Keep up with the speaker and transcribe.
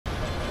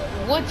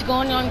What's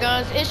going on,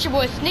 guys? It's your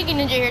boy Sneaky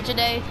Ninja here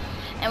today,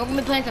 and we're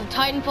gonna be playing some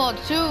Titanfall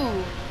 2.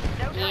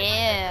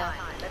 Yeah.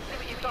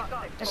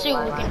 Let's see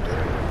what we can do.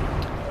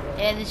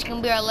 Yeah, this is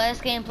gonna be our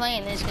last game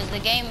playing this because the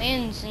game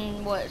ends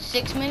in what,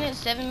 6 minutes,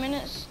 7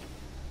 minutes?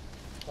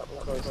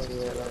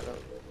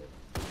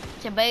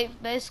 So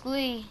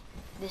basically,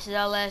 this is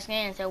our last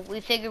game. So we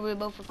figured we'd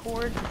both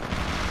record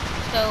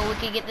so we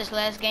could get this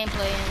last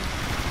gameplay in.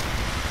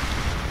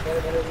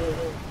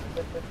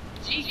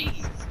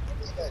 Jeez.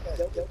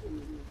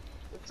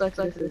 Looks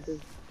like this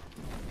is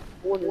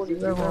one already.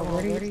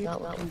 It's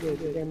not looking good.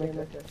 You gotta make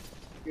a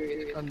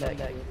serious comeback.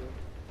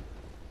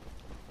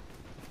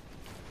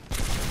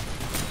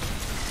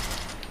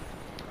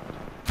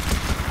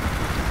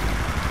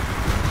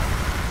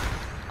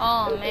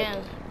 Oh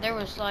man, there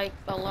was like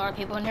a lot of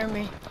people near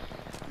me.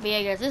 But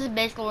yeah, guys, this is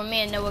basically where me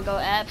and Noah go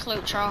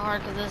absolute try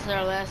hard because this is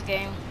our last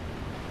game.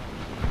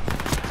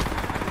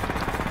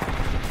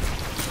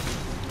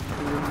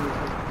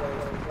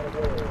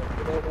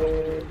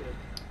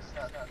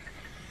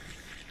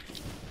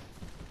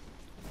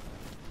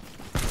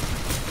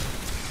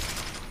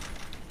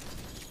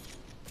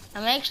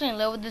 I'm actually in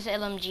love with this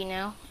LMG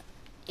now.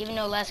 Even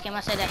though last game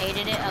I said I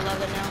hated it, I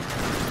love it now.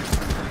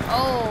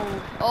 Oh,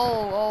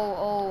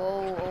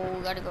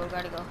 gotta go.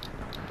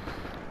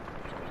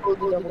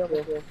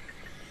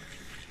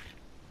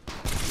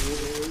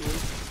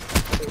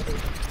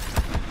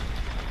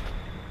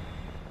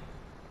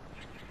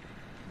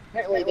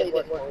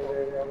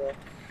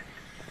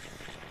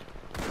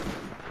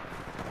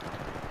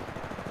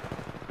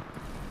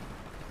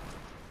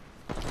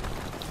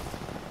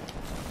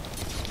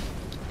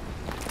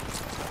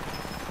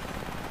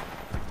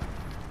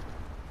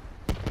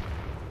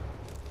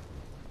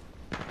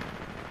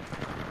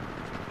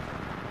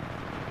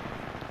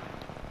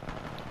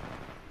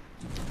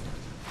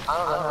 I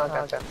don't know how I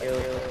got that feel.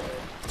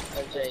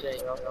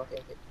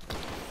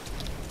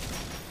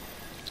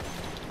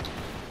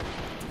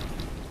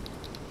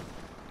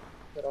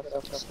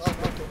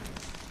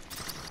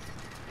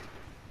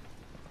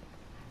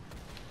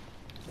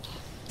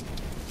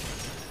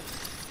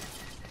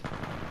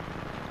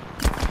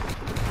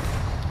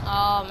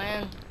 Oh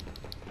man,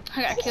 I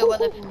got killed by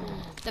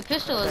the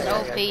pistol is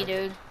OP,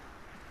 dude.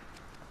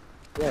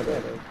 Yeah,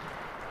 dude.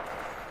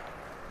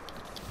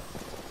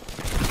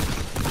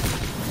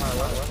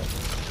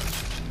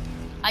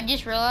 I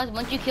just realized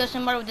once you kill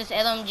somebody with this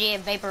LMG,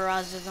 it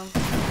vaporizes them.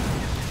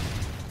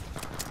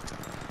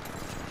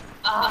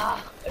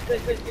 Ah!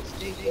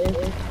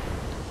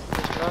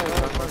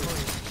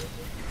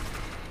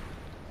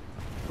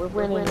 We're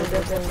winning. We're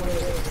definitely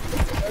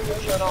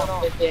winning. Shut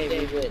off this game, we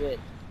win.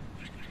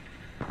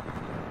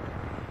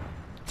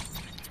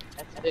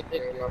 That's a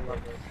victory, my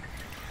brother.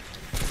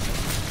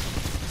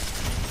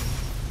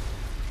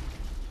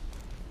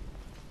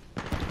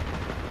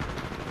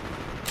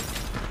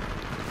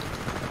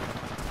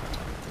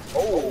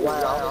 Oh,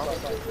 wow.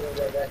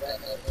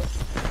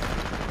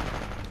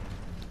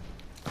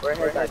 We're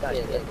ahead by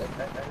 10.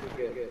 That's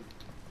good.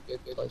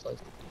 Good place.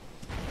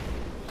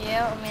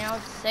 Yeah, I mean, I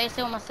would say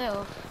so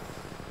myself.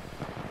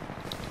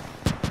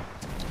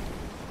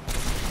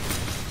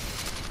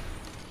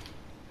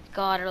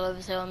 God, I love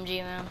this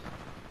LMG, man.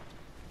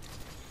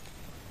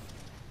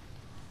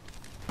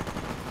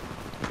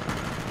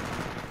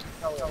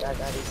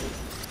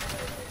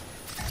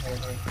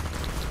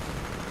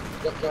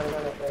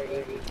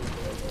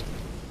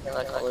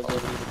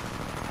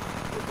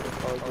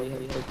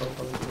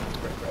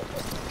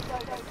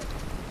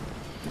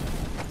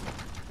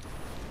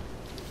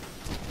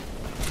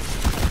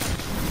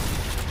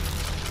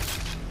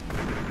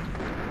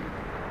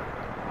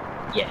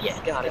 Yes,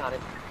 got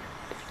it.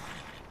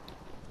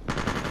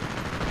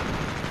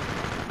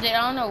 Dude,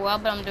 I don't know why,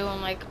 but I'm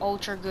doing like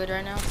ultra good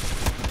right now.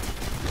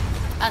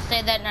 I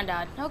said that and I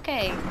died.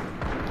 Okay.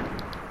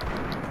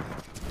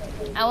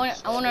 I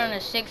went on a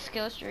 6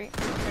 kill streak.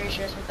 Pretty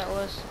sure that's what that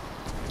was.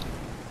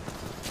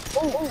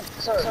 Oh,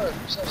 sorry.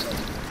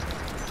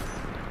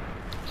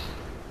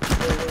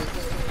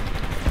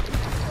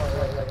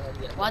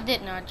 Why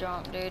didn't I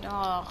jump, dude?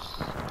 Oh,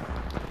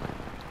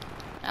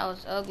 that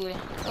was ugly.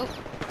 Oh,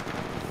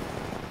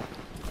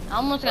 I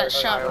almost got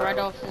shot right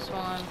off this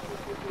one.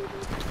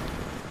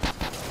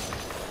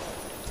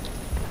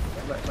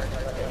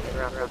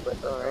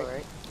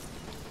 Alright.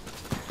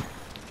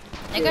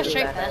 They go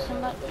straight past him,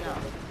 but no.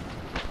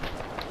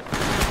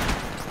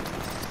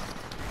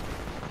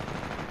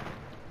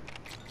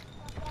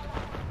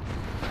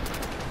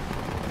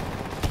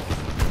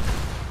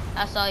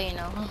 That's all you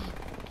know.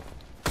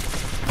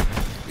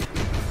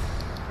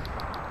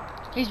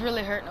 He's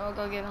really hurt. No,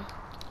 go get him.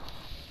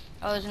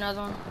 Oh, there's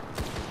another one.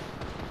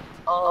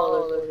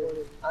 Oh,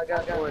 I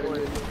got one.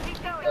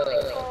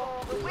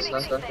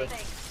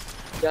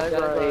 Guys, my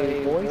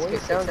voice can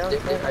sound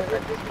different. I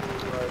think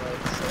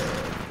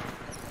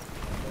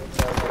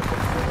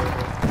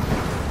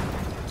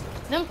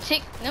Them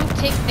tick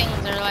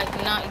things are like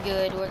not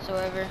good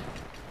whatsoever.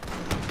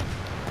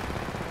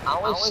 I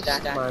always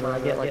stack mine. I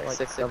get like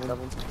 6 of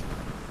them.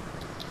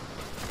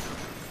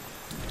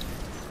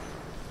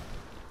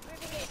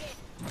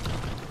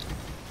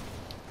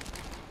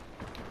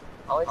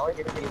 always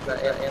forget to use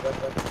that ammo.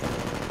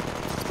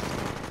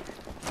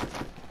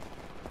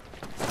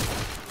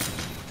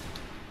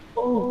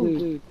 Oh,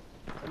 dude.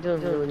 I'm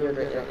doing really good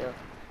right now.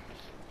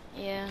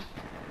 Yeah.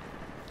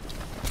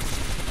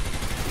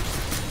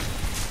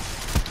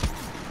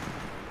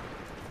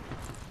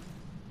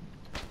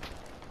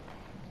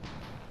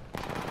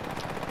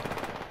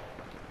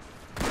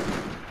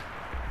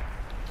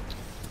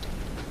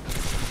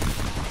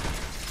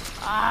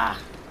 Ah.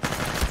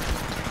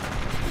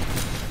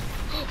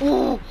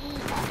 Oh.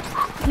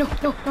 No,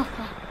 no, no,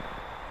 no.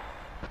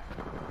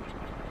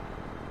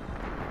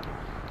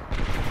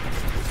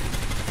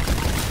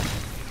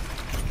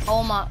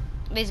 Oh my,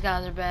 these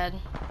guys are bad.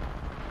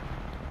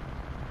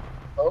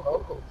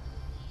 Oh.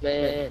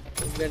 Man,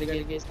 we gotta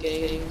get this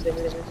game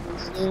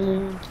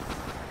soon.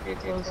 Get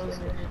close,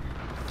 man.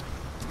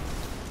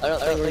 I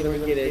don't think we're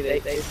gonna get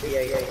it.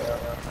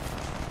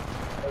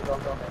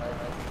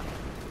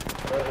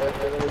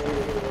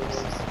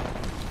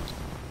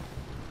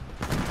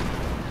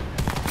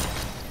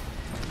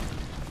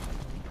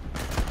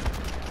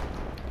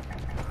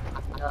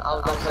 I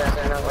was upset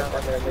and I went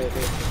there, dude.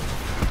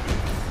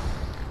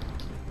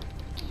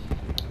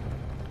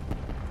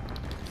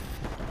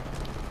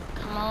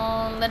 Come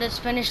on, let us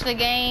finish the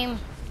game.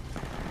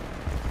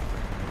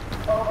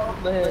 Oh,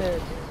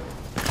 man.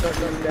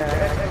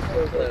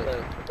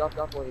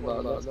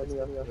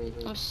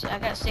 I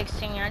got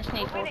 16. I just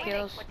need 4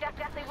 kills.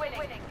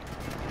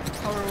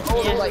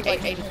 Oh, Yeah. like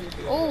 800.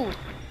 Oh,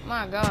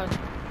 my God.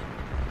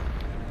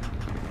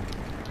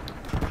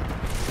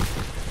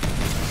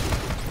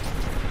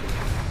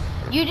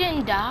 You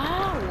didn't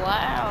die?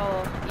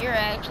 Wow, you're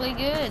actually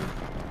good.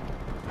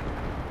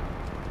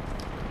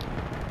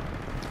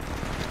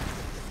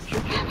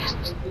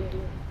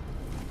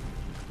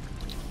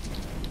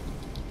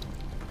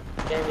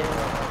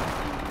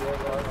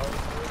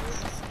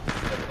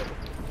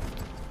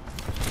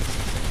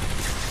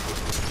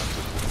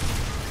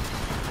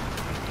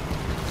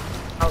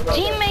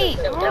 Teammate!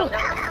 Oh,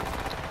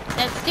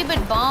 that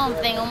stupid bomb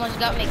thing almost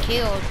got me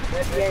killed.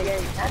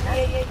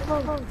 Yeah,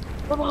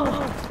 come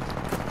on.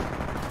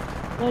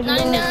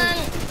 99!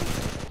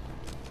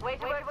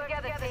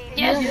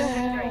 Yes!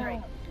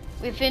 Yeah.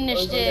 We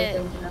finished it.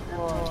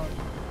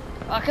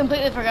 I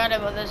completely forgot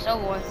about this. Oh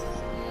boy.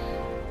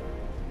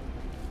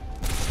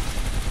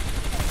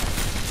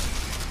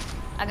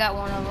 I got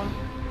one of them.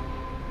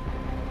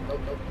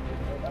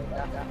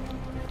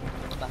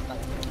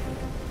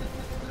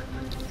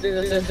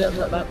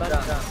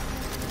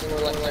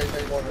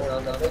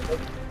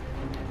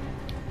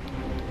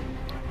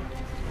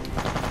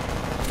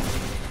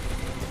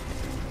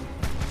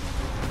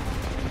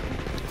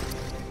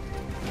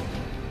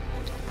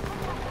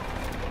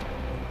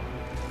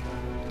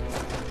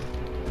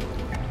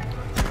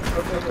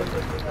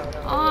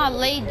 Oh, I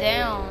laid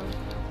down.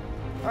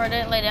 Or I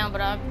didn't lay down,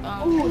 but I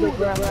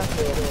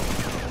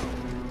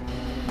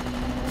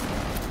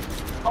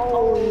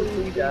Oh,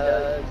 he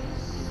does.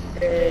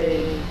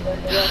 Hey.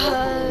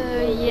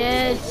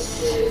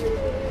 yes.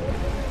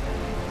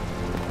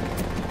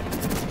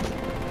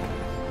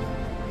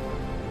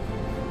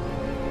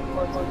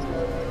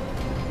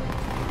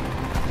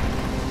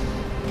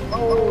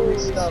 Oh,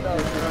 stop.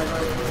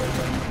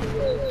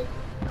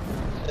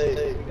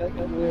 Hey.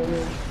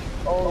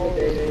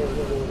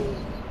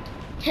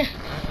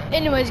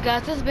 Anyways,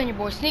 guys, this has been your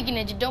boy Sneaky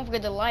Ninja. Don't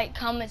forget to like,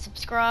 comment,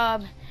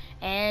 subscribe,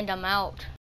 and I'm out.